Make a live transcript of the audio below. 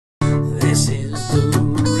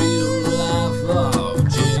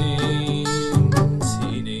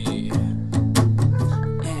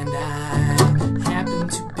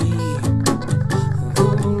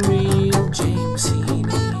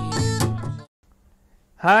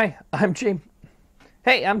Hi, I'm James.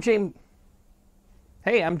 Hey, I'm James.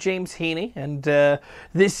 Hey, I'm James Heaney, and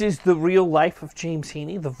this is the real life of James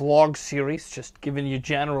Heaney, the vlog series, just giving you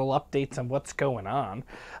general updates on what's going on.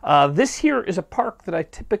 This here is a park that I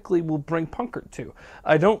typically will bring Punkert to.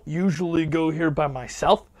 I don't usually go here by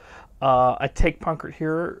myself. I take Punkert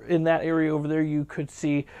here in that area over there. You could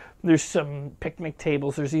see there's some picnic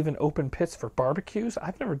tables. There's even open pits for barbecues.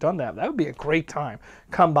 I've never done that. That would be a great time.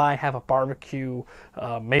 Come by, have a barbecue.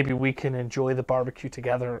 Maybe we can enjoy the barbecue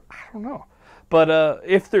together. I don't know. But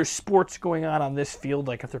if there's sports going on this field,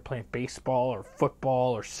 like if they're playing baseball or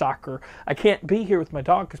football or soccer, I can't be here with my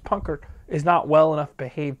dog because Punkert is not well enough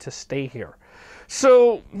behaved to stay here.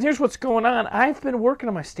 So here's what's going on. I've been working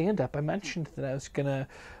on my stand-up. I mentioned that I was going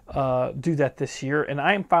to do that this year, and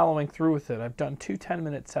I am following through with it. I've done 2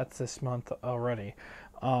 10-minute sets this month already.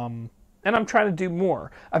 And I'm trying to do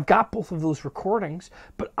more. I've got both of those recordings,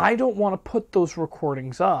 but I don't want to put those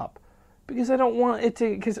recordings up because I don't want it to,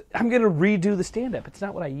 because I'm going to redo the stand-up. It's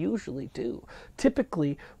not what I usually do.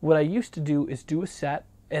 Typically, what I used to do is do a set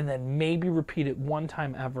and then maybe repeat it one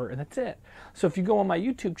time ever, and that's it. So if you go on my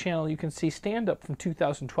YouTube channel, you can see stand-up from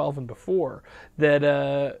 2012 and before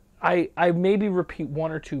that I maybe repeat 1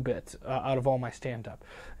 or 2 bits out of all my stand-up.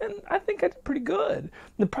 And I think I did pretty good.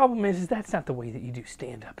 The problem is that's not the way that you do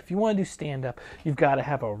stand-up. If you want to do stand-up, you've got to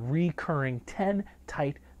have a recurring 10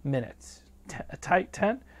 tight minutes. A tight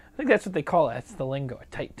 10? I think that's what they call it. It's the lingo, a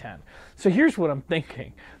tight 10. So here's what I'm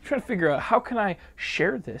thinking. I'm trying to figure out how can I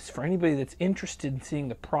share this for anybody that's interested in seeing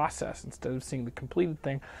the process instead of seeing the completed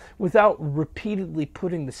thing without repeatedly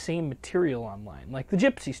putting the same material online. Like the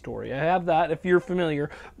Gypsy story. I have that. If you're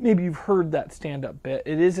familiar, maybe you've heard that stand-up bit.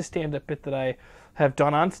 It is a stand-up bit that I have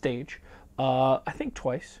done on stage, I think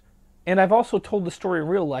twice. And I've also told the story in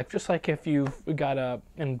real life, just like if you've got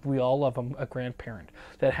and we all love them, a grandparent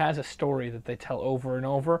that has a story that they tell over and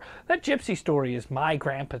over. That Gypsy story is my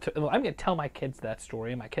grandpa. I'm going to tell my kids that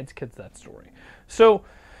story and my kids' kids that story. So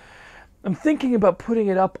I'm thinking about putting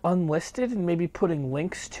it up unlisted and maybe putting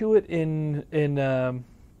links to it in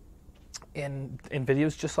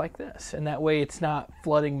videos just like this, and that way it's not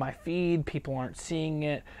flooding my feed. People aren't seeing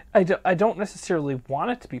it. I don't necessarily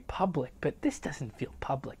want it to be public, but this doesn't feel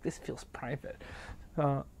public. This feels private.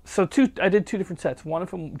 So I did 2 different sets. One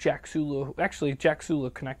of them, Jack Sulu. Actually, Jack Sulu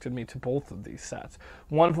connected me to both of these sets.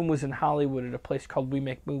 One of them was in Hollywood at a place called We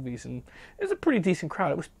Make Movies, and it was a pretty decent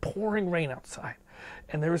crowd. It was pouring rain outside,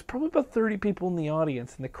 and there was probably about 30 people in the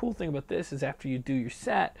audience. And the cool thing about this is after you do your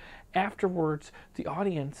set, afterwards the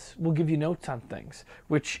audience will give you notes on things,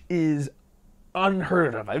 which is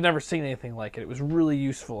unheard of. I've never seen anything like it. It was really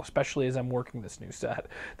useful, especially as I'm working this new set.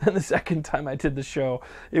 Then the second time I did the show,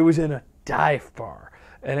 it was in a dive bar,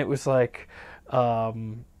 and it was like I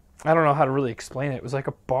don't know how to really explain it. It was like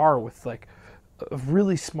a bar with like a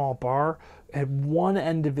really small bar. At one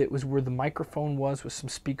end of it was where the microphone was with some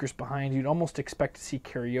speakers behind. You'd almost expect to see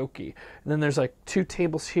karaoke. And then there's like 2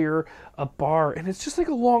 tables here, a bar, and it's just like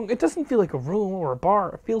it doesn't feel like a room or a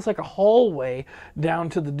bar. It feels like a hallway down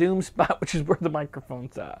to the doom spot, which is where the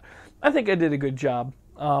microphone's at. I think I did a good job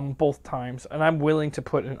both times, and I'm willing to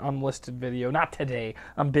put an unlisted video. Not today.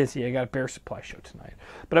 I'm busy. I got a Bear Supply show tonight.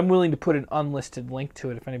 But I'm willing to put an unlisted link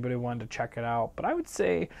to it if anybody wanted to check it out. But I would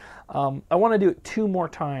say I want to do it 2 more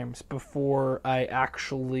times before I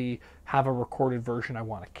actually have a recorded version I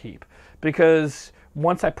want to keep. Because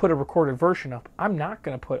once I put a recorded version up, I'm not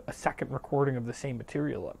going to put a second recording of the same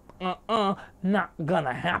material up. Not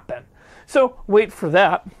gonna happen. So wait for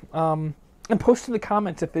that. And post in the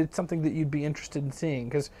comments if it's something that you'd be interested in seeing,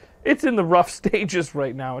 because it's in the rough stages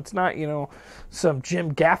right now. It's not, some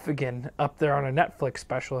Jim Gaffigan up there on a Netflix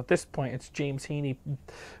special. At this point, it's James Heaney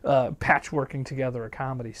patchworking together a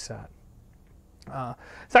comedy set.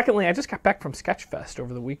 Secondly, I just got back from Sketchfest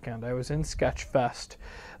over the weekend. I was in Sketchfest.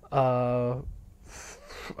 I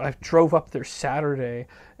drove up there Saturday,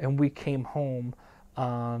 and we came home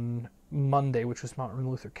on Monday, which was Martin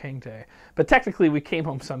Luther King Day. But technically, we came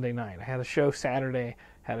home Sunday night. I had a show Saturday,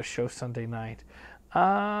 had a show Sunday night.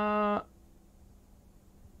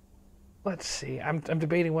 Let's see. I'm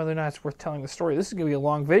debating whether or not it's worth telling the story. This is going to be a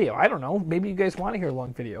long video. I don't know. Maybe you guys want to hear a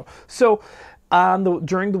long video. So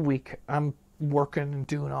during the week, I'm working and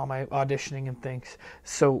doing all my auditioning and things.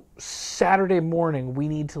 So Saturday morning, we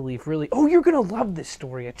need to leave early. Oh, you're going to love this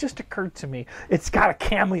story. It just occurred to me. It's got a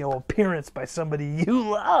cameo appearance by somebody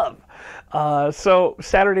you love. So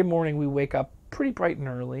Saturday morning, we wake up pretty bright and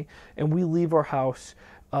early, and we leave our house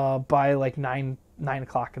by like 9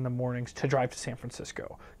 o'clock in the mornings to drive to San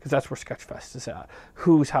Francisco, because that's where Sketchfest is at.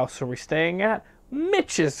 Whose house are we staying at?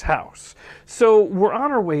 Mitch's house. So we're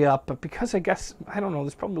on our way up, but because I guess, I don't know,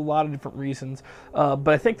 there's probably a lot of different reasons, but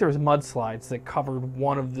I think there was mudslides that covered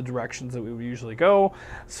one of the directions that we would usually go.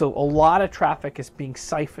 So a lot of traffic is being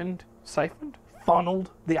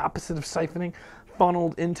funneled, the opposite of siphoning,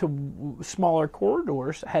 funneled into smaller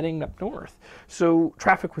corridors heading up north. So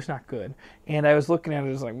traffic was not good. And I was looking at it, I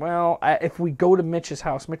was like, well, if we go to Mitch's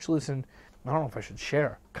house, Mitch lives in, I don't know if I should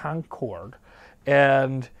share, Concord.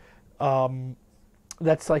 And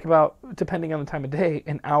that's like about, depending on the time of day,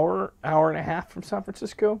 an hour and a half from San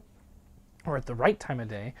Francisco, or at the right time of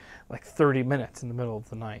day, like 30 minutes in the middle of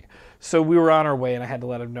the night. So we were on our way, and I had to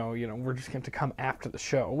let him know, we're just going to come after the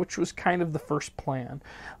show, which was kind of the first plan,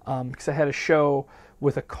 because I had a show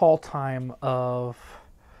with a call time of,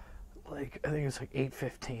 like, I think it was like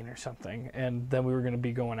 8:15 or something, and then we were going to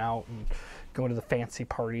be going out and going to the fancy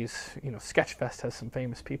parties. Sketchfest has some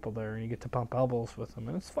famous people there, and you get to bump elbows with them,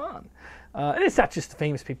 and it's fun. And it's not just the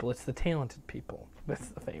famous people, it's the talented people. That's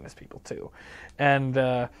the famous people, too.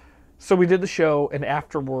 And so we did the show, and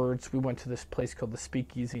afterwards we went to this place called the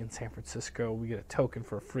Speakeasy in San Francisco. We get a token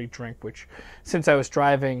for a free drink, which, since I was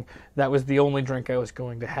driving, that was the only drink I was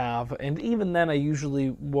going to have. And even then I usually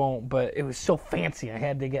won't, but it was so fancy I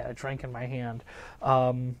had to get a drink in my hand.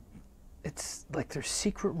 It's like there's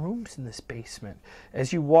secret rooms in this basement.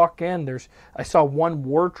 As you walk in, I saw one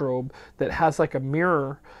wardrobe that has like a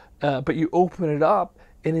mirror, but you open it up,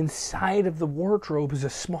 and inside of the wardrobe is a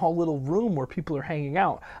small little room where people are hanging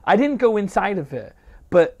out. I didn't go inside of it,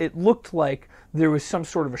 but it looked like there was some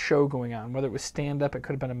sort of a show going on, whether it was stand-up, it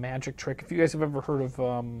could have been a magic trick. If you guys have ever heard of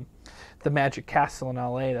the Magic Castle in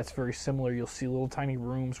LA, that's very similar. You'll see little tiny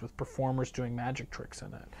rooms with performers doing magic tricks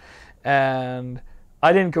in it. And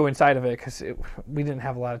I didn't go inside of it because we didn't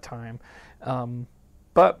have a lot of time.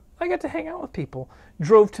 But I got to hang out with people.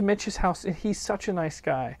 Drove to Mitch's house, and he's such a nice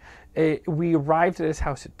guy. We arrived at his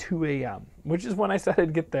house at 2 a.m., which is when I said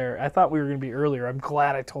I'd get there. I thought we were going to be earlier. I'm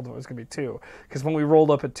glad I told him it was going to be 2, because when we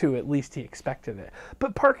rolled up at 2, at least he expected it.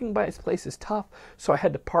 But parking by his place is tough, so I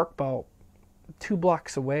had to park about 2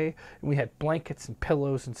 blocks away, and we had blankets and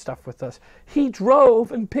pillows and stuff with us. He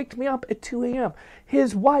drove and picked me up at 2 a.m.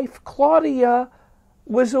 His wife, Claudia,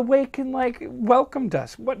 was awake and welcomed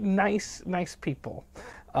us. What nice people.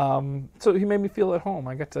 So he made me feel at home.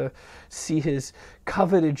 I got to see his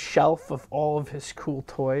coveted shelf of all of his cool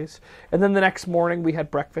toys. And then the next morning we had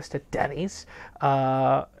breakfast at Denny's,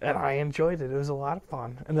 and I enjoyed it. It was a lot of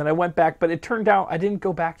fun. And then I went back, but it turned out I didn't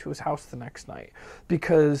go back to his house the next night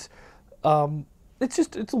because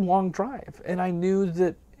it's a long drive. And I knew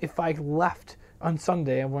that if I left on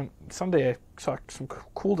Sunday, I saw some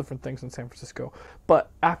cool different things in San Francisco, but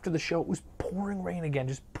after the show, it was pouring rain again,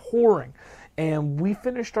 just pouring. And we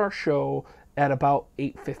finished our show at about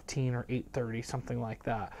 8:15 or 8:30, something like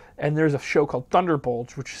that. And there's a show called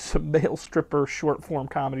Thunderbolts, which is a male stripper short form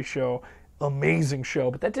comedy show. Amazing show,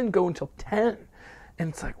 but that didn't go until 10. And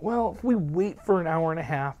it's like, well, if we wait for an hour and a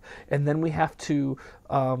half, and then we have to,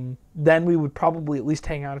 then we would probably at least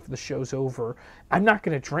hang out if the show's over. I'm not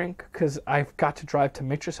going to drink because I've got to drive to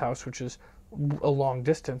Mitch's house, which is a long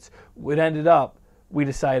distance. It ended up, we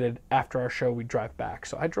decided after our show we'd drive back.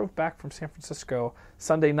 So I drove back from San Francisco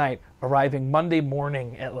Sunday night, arriving Monday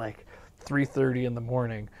morning at 3:30 in the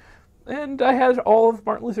morning. And I had all of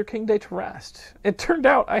Martin Luther King Day to rest. It turned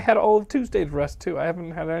out I had all of Tuesday to rest, too. I haven't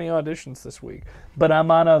had any auditions this week. But I'm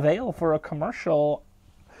on a veil for a commercial,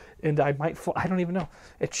 and I might fly. I don't even know.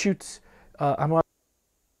 It shoots, I'm on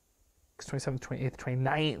 27th, 28th,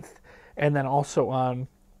 29th, and then also on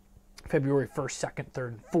February 1st, 2nd, 3rd,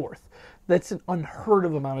 and 4th. That's an unheard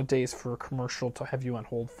of amount of days for a commercial to have you on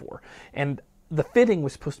hold for. And the fitting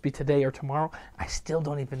was supposed to be today or tomorrow. I still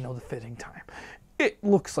don't even know the fitting time. It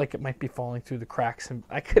looks like it might be falling through the cracks, and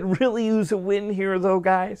I could really use a win here, though,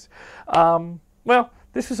 guys. Well,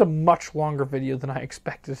 this was a much longer video than I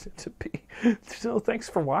expected it to be. So thanks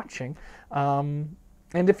for watching. And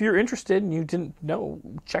if you're interested and you didn't know,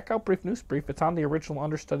 check out Brief News Brief. It's on the original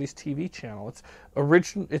Understudies TV channel. It's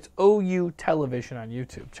OU Television on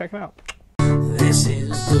YouTube. Check it out. This is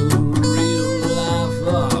the real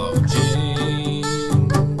life of